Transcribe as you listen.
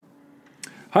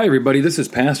Hi, everybody. This is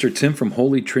Pastor Tim from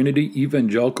Holy Trinity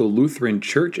Evangelical Lutheran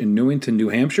Church in Newington, New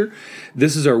Hampshire.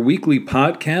 This is our weekly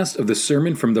podcast of the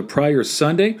sermon from the prior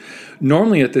Sunday.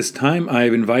 Normally at this time,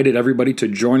 I've invited everybody to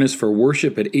join us for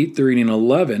worship at 8:30 and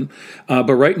 11,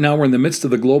 but right now we're in the midst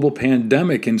of the global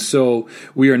pandemic, and so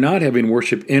we are not having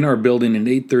worship in our building at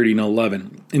 8:30 and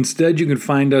 11. Instead, you can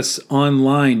find us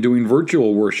online doing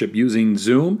virtual worship using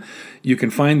Zoom. You can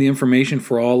find the information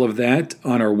for all of that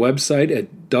on our website at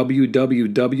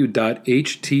www.htelc.com.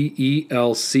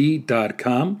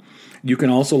 You can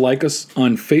also like us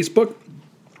on Facebook.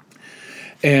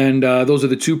 And those are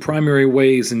the two primary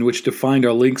ways in which to find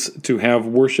our links to have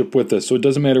worship with us. So it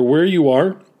doesn't matter where you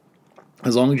are,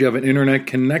 as long as you have an internet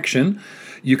connection,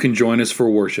 you can join us for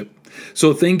worship.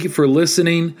 So thank you for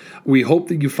listening. We hope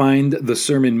that you find the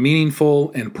sermon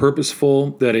meaningful and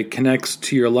purposeful, that it connects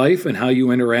to your life and how you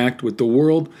interact with the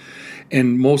world.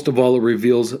 And most of all, it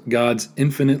reveals God's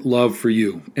infinite love for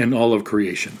you and all of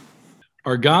creation.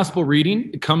 Our gospel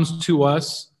reading comes to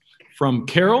us from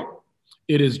Carol.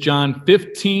 It is John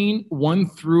 15, 1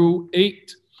 through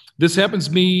 8. This happens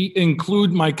to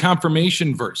include my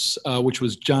confirmation verse, which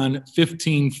was John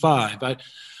 15, 5. I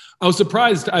was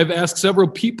surprised. I've asked several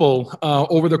people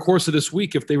over the course of this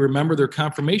week if they remember their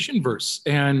confirmation verse,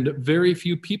 and very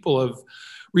few people have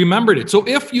remembered it. So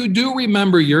if you do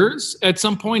remember yours at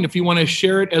some point, if you want to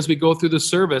share it as we go through the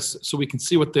service so we can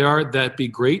see what they are, that'd be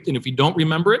great. And if you don't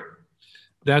remember it,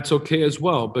 that's okay as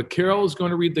well. But Carol is going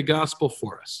to read the gospel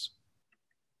for us.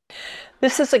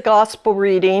 This is a gospel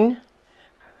reading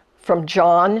from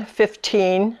John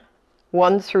 15,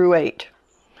 1 through 8.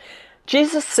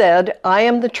 Jesus said, "I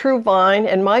am the true vine,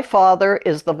 and my Father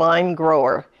is the vine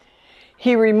grower.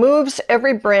 He removes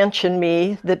every branch in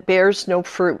me that bears no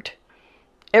fruit.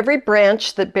 Every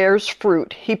branch that bears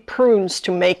fruit, he prunes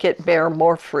to make it bear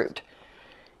more fruit.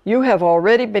 You have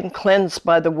already been cleansed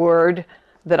by the word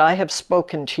that I have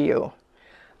spoken to you.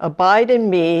 Abide in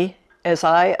me as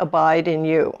I abide in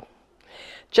you.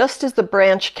 Just as the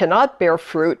branch cannot bear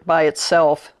fruit by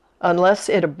itself unless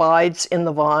it abides in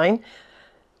the vine,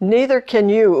 neither can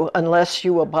you unless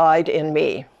you abide in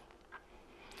me.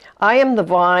 I am the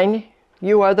vine,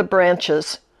 you are the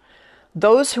branches.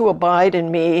 Those who abide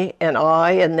in me and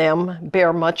I in them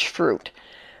bear much fruit,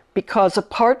 because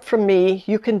apart from me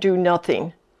you can do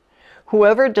nothing.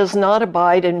 Whoever does not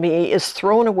abide in me is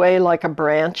thrown away like a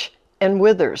branch and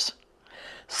withers.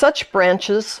 Such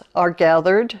branches are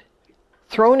gathered,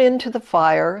 thrown into the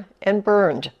fire, and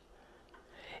burned.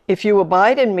 If you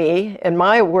abide in me, and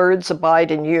my words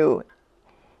abide in you,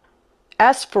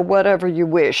 ask for whatever you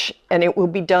wish, and it will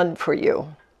be done for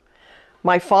you.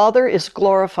 My Father is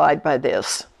glorified by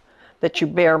this, that you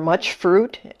bear much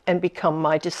fruit and become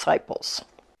my disciples."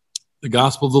 The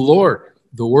gospel of the Lord,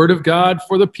 the word of God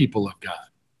for the people of God.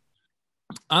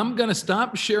 I'm going to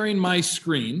stop sharing my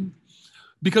screen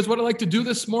because what I'd like to do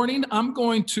this morning, I'm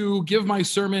going to give my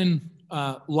sermon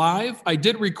live. I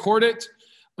did record it.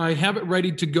 I have it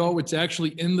ready to go. It's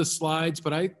actually in the slides,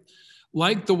 but I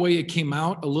like the way it came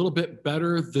out a little bit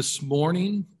better this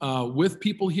morning with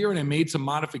people here, and I made some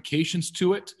modifications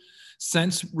to it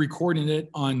since recording it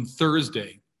on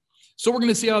Thursday. So we're going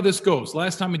to see how this goes.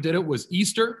 Last time I did it was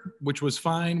Easter, which was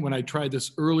fine. When I tried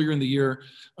this earlier in the year,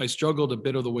 I struggled a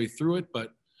bit of the way through it,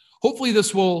 but hopefully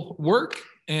this will work,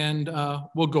 and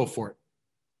we'll go for it.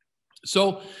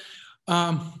 So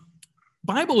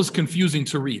Bible is confusing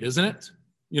to read, isn't it?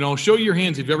 You know, show your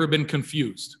hands if you've ever been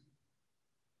confused.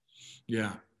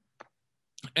 Yeah,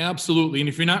 absolutely. And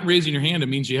if you're not raising your hand, it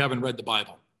means you haven't read the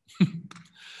Bible.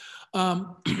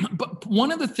 But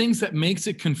one of the things that makes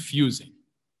it confusing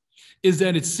is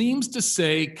that it seems to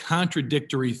say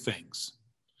contradictory things.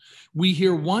 We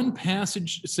hear one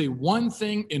passage say one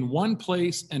thing in one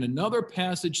place and another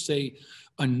passage say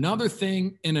another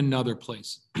thing in another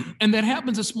place. And that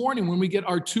happens this morning when we get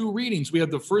our two readings. We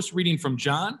have the first reading from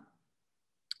John,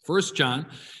 1 John,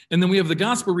 and then we have the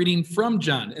gospel reading from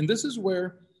John. And this is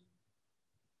where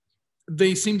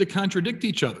they seem to contradict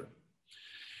each other.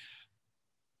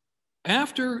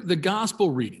 After the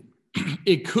gospel reading,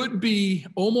 it could be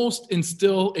almost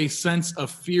instill a sense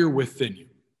of fear within you.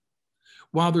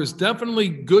 While there's definitely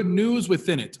good news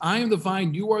within it, I am the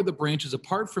vine, you are the branches.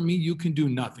 Apart from me, you can do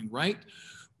nothing, right?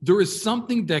 There is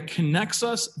something that connects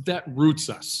us, that roots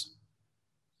us.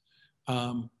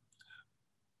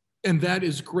 And that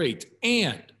is great.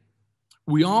 And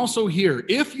we also hear,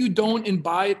 if you don't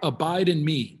abide in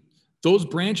me, those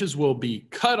branches will be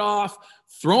cut off,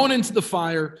 thrown into the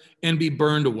fire, and be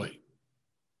burned away.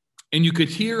 And you could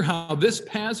hear how this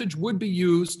passage would be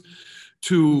used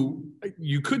to,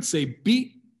 you could say,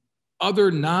 beat other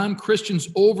non-Christians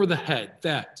over the head,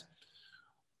 that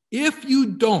If you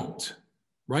don't,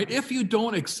 right? If you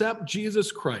don't accept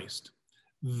Jesus Christ,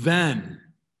 then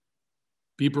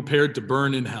be prepared to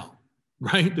burn in hell,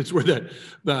 right? That's where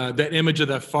that image of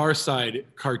that Far Side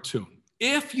cartoon.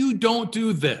 If you don't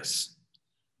do this,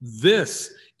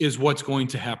 this is what's going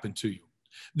to happen to you.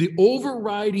 The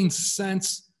overriding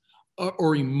sense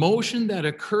or emotion that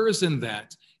occurs in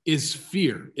that is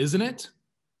fear, isn't it?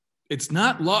 It's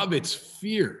not love, it's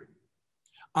fear.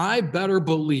 I better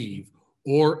believe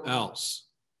or else.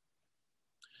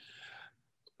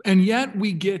 And yet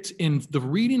we get in the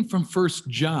reading from 1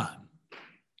 John,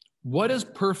 what does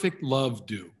perfect love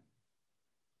do?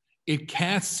 It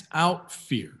casts out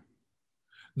fear.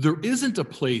 There isn't a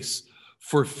place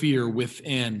for fear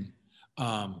within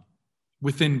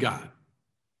God.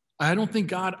 I don't think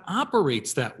God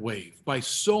operates that way by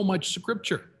so much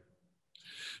scripture.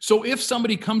 So if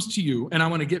somebody comes to you, and I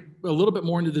want to get a little bit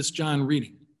more into this John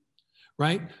reading,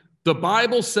 right? The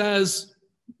Bible says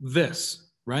this,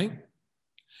 right?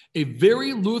 A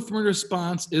very Lutheran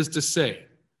response is to say,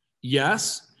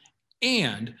 yes,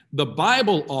 and the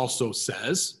Bible also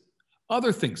says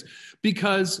other things.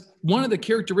 Because one of the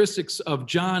characteristics of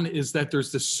John is that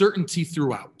there's this certainty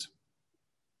throughout.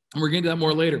 And we're getting to that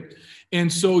more later.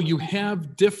 And so you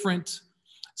have different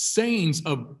sayings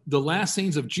of the last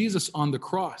sayings of Jesus on the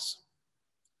cross.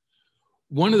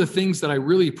 One of the things that I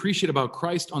really appreciate about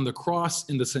Christ on the cross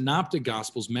in the Synoptic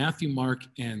Gospels, Matthew, Mark,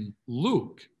 and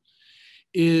Luke,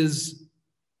 is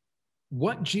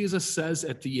what Jesus says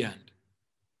at the end.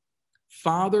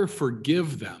 Father,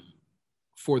 forgive them,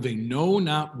 for they know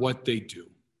not what they do.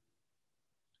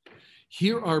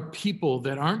 Here are people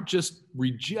that aren't just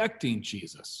rejecting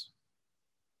Jesus.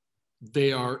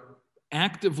 They are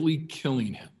actively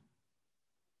killing him.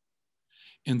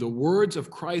 And the words of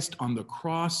Christ on the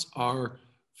cross are,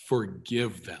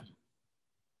 forgive them.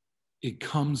 It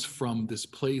comes from this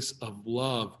place of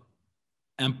love,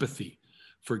 empathy.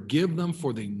 Forgive them,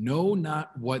 for they know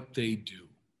not what they do.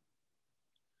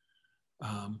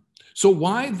 So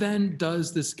why then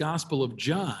does this Gospel of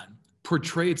John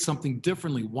portray it something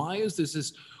differently? Why is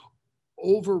this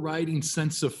overriding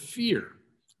sense of fear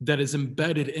that is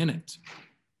embedded in it?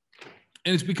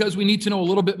 And it's because we need to know a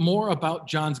little bit more about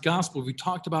John's Gospel. We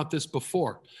talked about this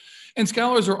before. And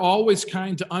scholars are always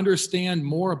trying to understand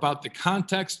more about the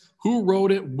context, who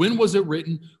wrote it, when was it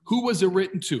written, who was it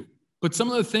written to. But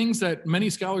some of the things that many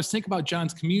scholars think about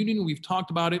John's communion, we've talked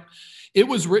about it, it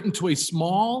was written to a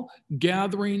small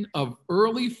gathering of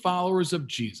early followers of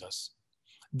Jesus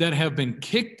that have been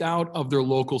kicked out of their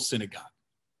local synagogue.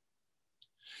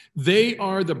 They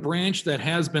are the branch that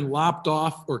has been lopped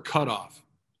off or cut off.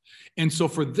 And so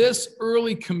for this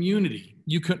early community,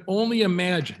 you can only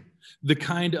imagine the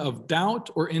kind of doubt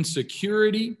or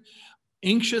insecurity,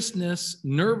 anxiousness,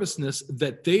 nervousness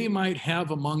that they might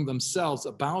have among themselves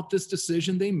about this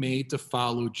decision they made to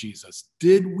follow Jesus.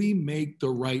 Did we make the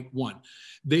right one?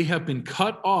 They have been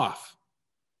cut off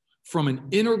from an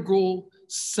integral,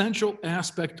 central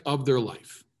aspect of their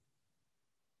life.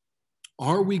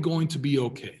 Are we going to be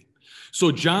okay?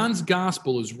 So John's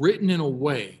gospel is written in a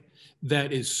way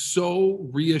that is so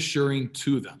reassuring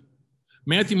to them.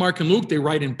 Matthew, Mark, and Luke, they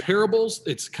write in parables.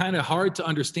 It's kind of hard to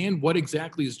understand what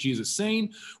exactly is Jesus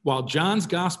saying, while John's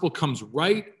gospel comes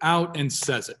right out and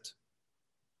says it.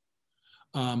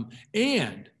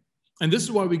 And this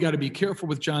is why we got to be careful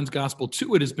with John's gospel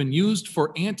too. It has been used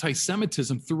for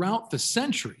anti-Semitism throughout the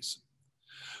centuries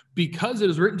because it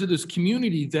is written to this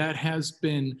community that has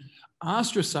been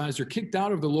ostracized or kicked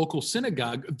out of the local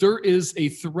synagogue. There is a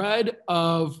thread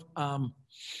of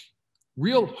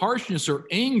real harshness or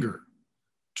anger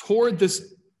toward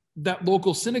that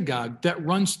local synagogue that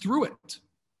runs through it.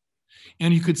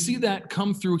 And you could see that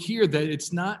come through here, that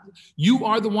it's not, you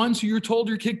are the ones who you're told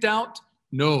you're kicked out.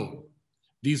 No,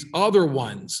 these other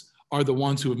ones are the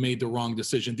ones who have made the wrong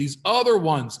decision. These other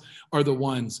ones are the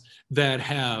ones that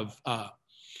have, that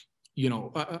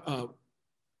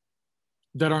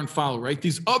aren't followed, right?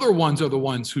 These other ones are the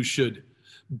ones who should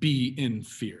be in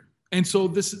fear. And so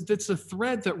that's a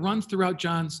thread that runs throughout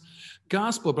John's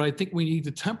gospel, but I think we need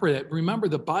to temper that. Remember,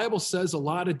 the Bible says a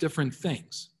lot of different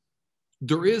things.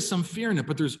 There is some fear in it,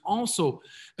 but there's also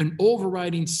an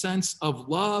overriding sense of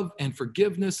love and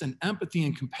forgiveness and empathy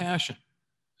and compassion.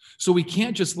 So we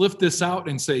can't just lift this out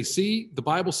and say, see, the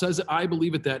Bible says it, I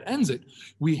believe it, that ends it.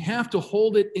 We have to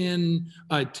hold it in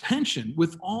tension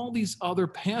with all these other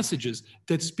passages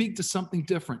that speak to something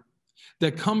different,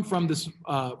 that come from this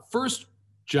first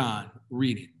John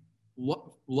reading.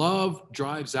 Love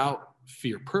drives out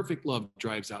fear. Perfect love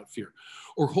drives out fear.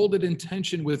 Or hold it in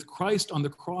tension with Christ on the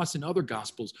cross in other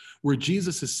gospels, where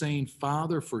Jesus is saying,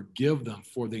 Father, forgive them,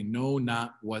 for they know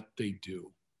not what they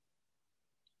do.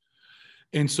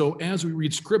 And so as we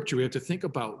read scripture, we have to think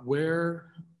about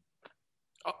where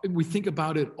we think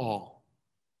about it all.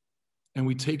 And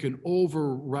we take in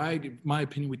my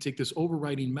opinion, we take this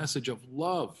overriding message of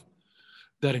love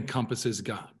that encompasses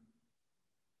God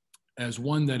as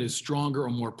one that is stronger or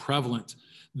more prevalent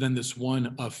than this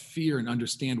one of fear, and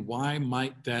understand why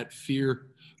might that fear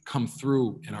come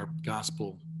through in our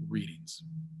gospel readings.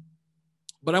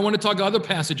 But I want to talk other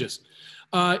passages.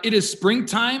 It is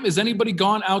springtime. Has anybody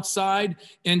gone outside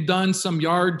and done some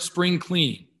yard spring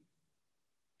cleaning?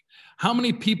 How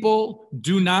many people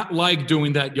do not like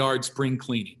doing that yard spring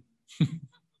cleaning?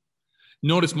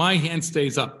 Notice my hand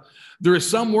stays up. There is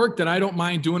some work that I don't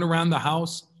mind doing around the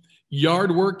house.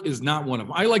 Yard work is not one of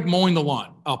them. I like mowing the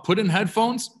lawn. I'll put in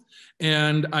headphones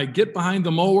and I get behind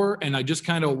the mower and I just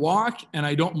kind of walk and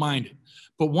I don't mind it.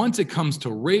 But once it comes to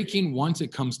raking, once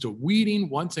it comes to weeding,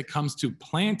 once it comes to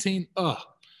planting, I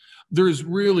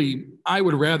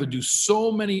would rather do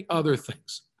so many other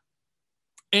things.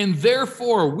 And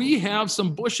therefore, we have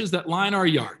some bushes that line our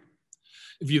yard.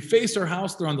 If you face our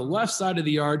house, they're on the left side of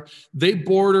the yard. They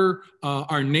border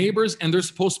our neighbors, and they're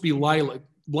supposed to be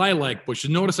lilac bushes.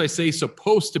 Notice I say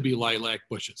supposed to be lilac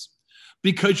bushes,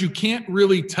 because you can't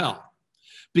really tell.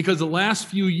 Because the last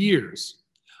few years,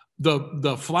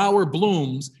 the flower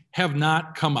blooms have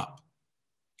not come up.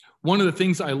 One of the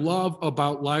things I love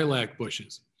about lilac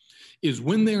bushes is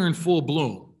when they're in full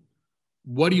bloom,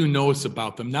 what do you notice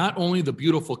about them? Not only the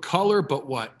beautiful color, but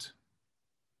what?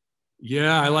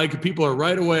 Yeah, I like it. People are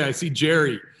right away. I see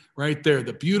Jerry right there.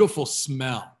 The beautiful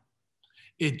smell.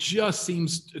 It just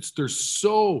seems, they're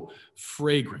so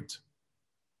fragrant.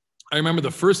 I remember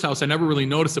the first house, I never really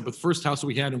noticed it, but the first house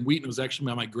we had in Wheaton was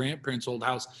actually my grandparents' old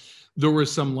house. There were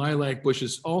some lilac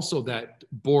bushes also that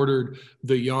bordered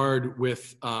the yard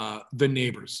with the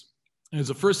neighbors. And it was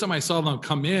the first time I saw them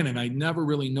come in, and I never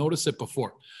really noticed it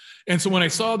before. And so when I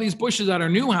saw these bushes at our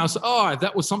new house,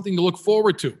 that was something to look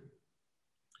forward to.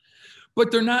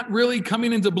 But they're not really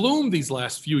coming into bloom these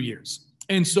last few years.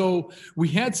 And so we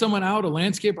had someone out, a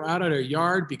landscaper out at our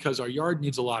yard, because our yard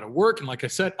needs a lot of work. And like I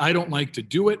said, I don't like to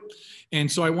do it. And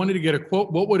so I wanted to get a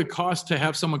quote. What would it cost to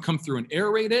have someone come through and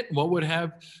aerate it? What would it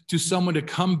have to someone to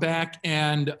come back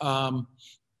and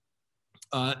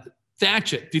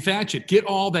dethatch it, get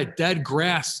all that dead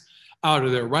grass out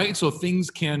of there, right? So things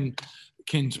can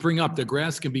spring up, the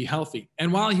grass can be healthy.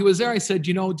 And while he was there, I said,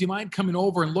 do you mind coming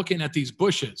over and looking at these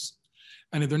bushes?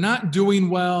 And if they're not doing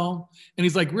well, and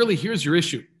he's like, really, here's your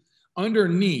issue.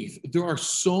 Underneath, there are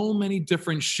so many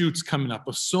different shoots coming up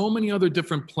of so many other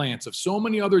different plants, of so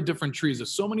many other different trees, of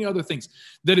so many other things,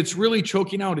 that it's really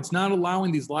choking out. It's not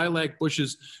allowing these lilac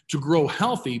bushes to grow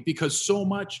healthy, because so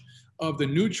much of the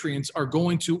nutrients are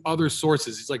going to other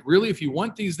sources. He's like, really, if you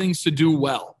want these things to do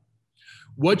well,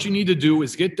 what you need to do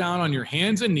is get down on your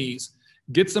hands and knees,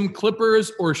 get some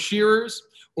clippers or shearers,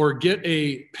 or get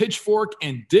a pitchfork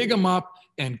and dig them up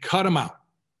and cut them out.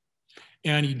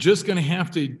 And you're just going to have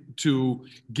to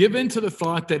give in to the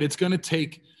thought that it's going to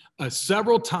take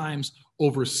several times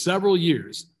over several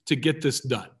years to get this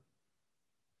done.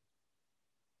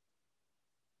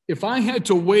 If I had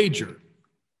to wager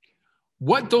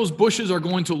what those bushes are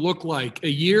going to look like a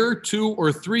year, 2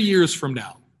 or 3 years from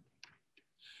now,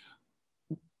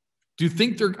 do you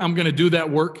think I'm going to do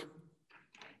that work?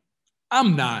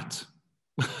 I'm not.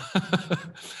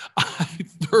 I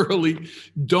thoroughly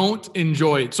don't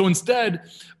enjoy it. So instead,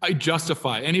 I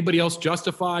justify. Anybody else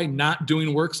justify not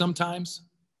doing work sometimes?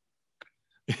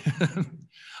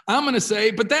 I'm going to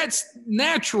say, but that's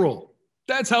natural.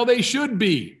 That's how they should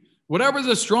be. Whatever's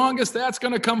the strongest, that's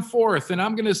going to come forth. And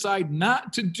I'm going to decide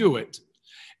not to do it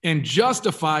and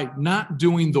justify not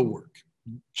doing the work.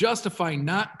 Justify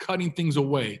not cutting things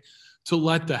away to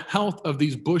let the health of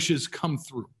these bushes come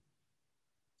through.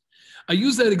 I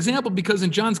use that example because in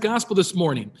John's gospel this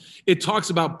morning, it talks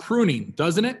about pruning,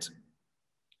 doesn't it?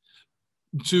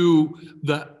 To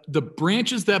the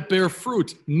branches that bear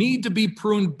fruit need to be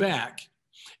pruned back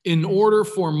in order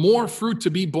for more fruit to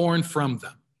be born from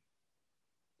them,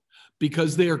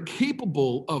 because they are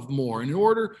capable of more. In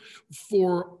order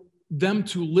for them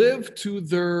to live to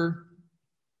their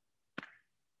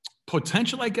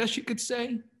potential, I guess you could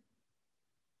say,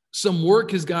 some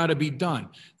work has got to be done.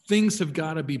 Things have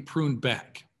got to be pruned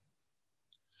back.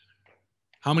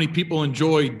 How many people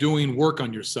enjoy doing work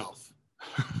on yourself?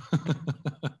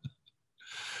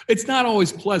 It's not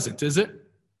always pleasant, is it?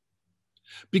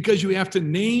 because you have to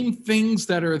name things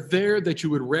that are there that you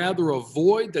would rather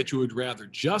avoid, that you would rather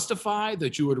justify,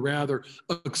 that you would rather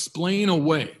explain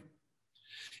away.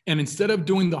 And instead of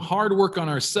doing the hard work on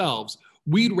ourselves,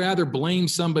 we'd rather blame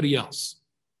somebody else.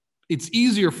 It's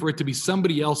easier for it to be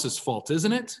somebody else's fault,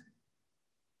 isn't it?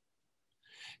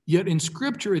 Yet in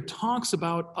Scripture, it talks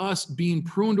about us being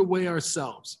pruned away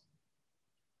ourselves.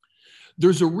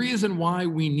 There's a reason why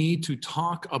we need to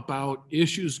talk about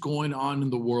issues going on in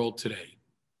the world today.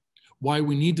 Why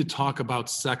we need to talk about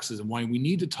sexism, why we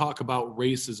need to talk about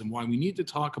racism, why we need to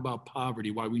talk about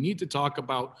poverty, why we need to talk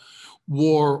about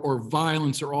war or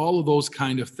violence or all of those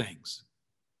kind of things.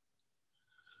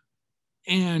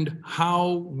 And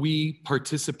how we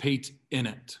participate in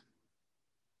it.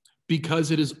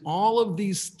 Because it is all of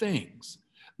these things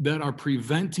that are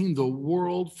preventing the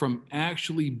world from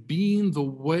actually being the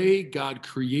way God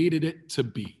created it to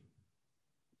be.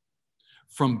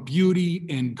 From beauty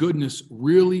and goodness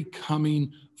really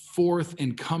coming forth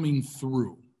and coming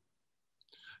through.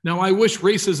 Now, I wish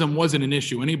racism wasn't an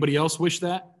issue. Anybody else wish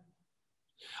that?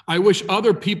 I wish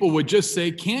other people would just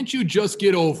say, can't you just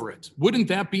get over it? Wouldn't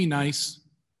that be nice?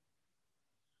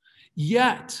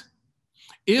 Yet,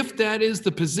 if that is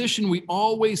the position we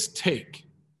always take,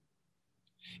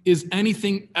 is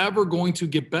anything ever going to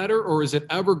get better, or is it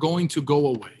ever going to go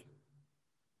away?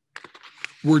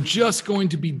 We're just going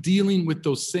to be dealing with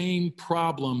those same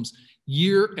problems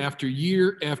year after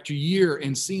year after year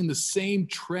and seeing the same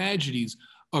tragedies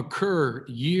occur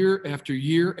year after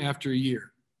year after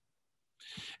year.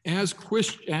 As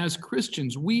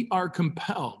Christians, we are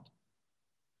compelled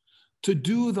to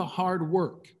do the hard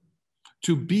work,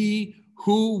 to be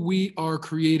who we are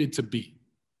created to be,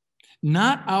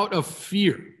 not out of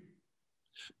fear,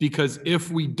 because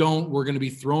if we don't, we're going to be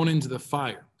thrown into the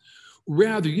fire.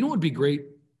 Rather, you know what would be great?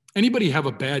 Anybody have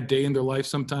a bad day in their life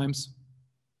sometimes?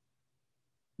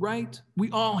 Right?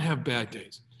 We all have bad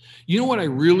days. You know what I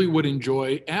really would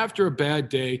enjoy? After a bad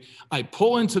day, I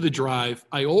pull into the drive,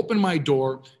 I open my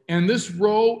door, and this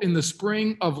row in the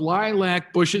spring of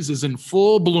lilac bushes is in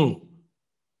full bloom.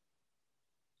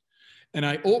 And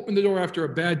I open the door after a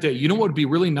bad day. You know what would be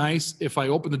really nice if I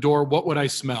opened the door? What would I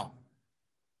smell?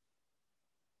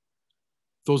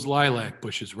 Those lilac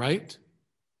bushes, right?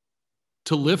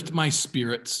 To lift my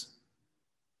spirits,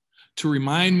 to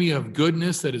remind me of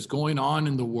goodness that is going on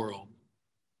in the world,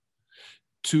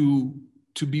 to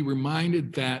be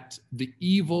reminded that the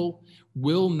evil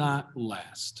will not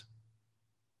last,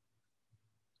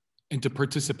 and to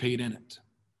participate in it.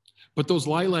 But those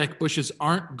lilac bushes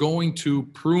aren't going to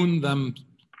prune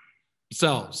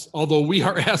themselves, although we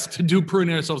are asked to do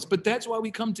pruning ourselves. But that's why we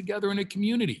come together in a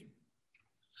community.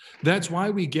 That's why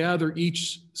we gather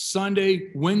each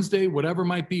Sunday, Wednesday, whatever it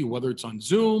might be, whether it's on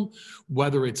Zoom,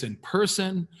 whether it's in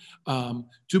person,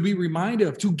 to be reminded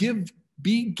of,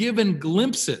 be given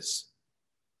glimpses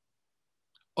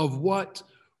of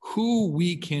who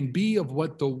we can be, of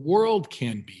what the world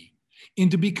can be, and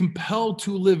to be compelled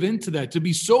to live into that, to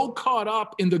be so caught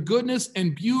up in the goodness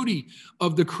and beauty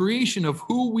of the creation of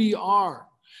who we are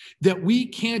that we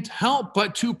can't help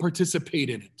but to participate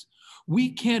in it.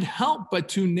 We can't help but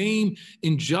to name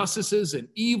injustices and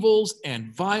evils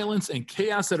and violence and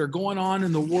chaos that are going on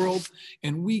in the world,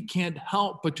 and we can't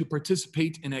help but to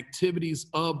participate in activities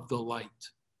of the light.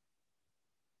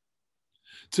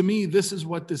 To me, this is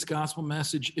what this gospel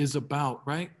message is about,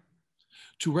 right?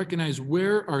 To recognize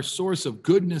where our source of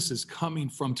goodness is coming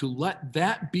from, to let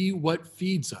that be what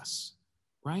feeds us,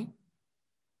 right?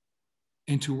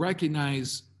 And to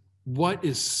recognize what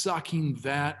is sucking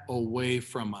that away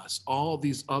from us. All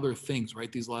these other things,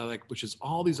 right? These lilac bushes,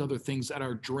 all these other things that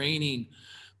are draining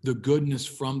the goodness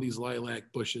from these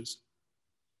lilac bushes.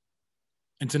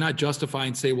 And to not justify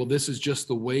and say, well, this is just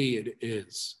the way it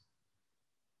is.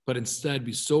 But instead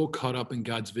be so caught up in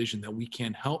God's vision that we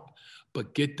can't help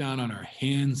but get down on our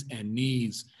hands and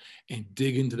knees and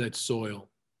dig into that soil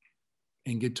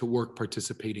and get to work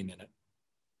participating in it.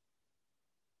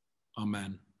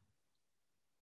 Amen.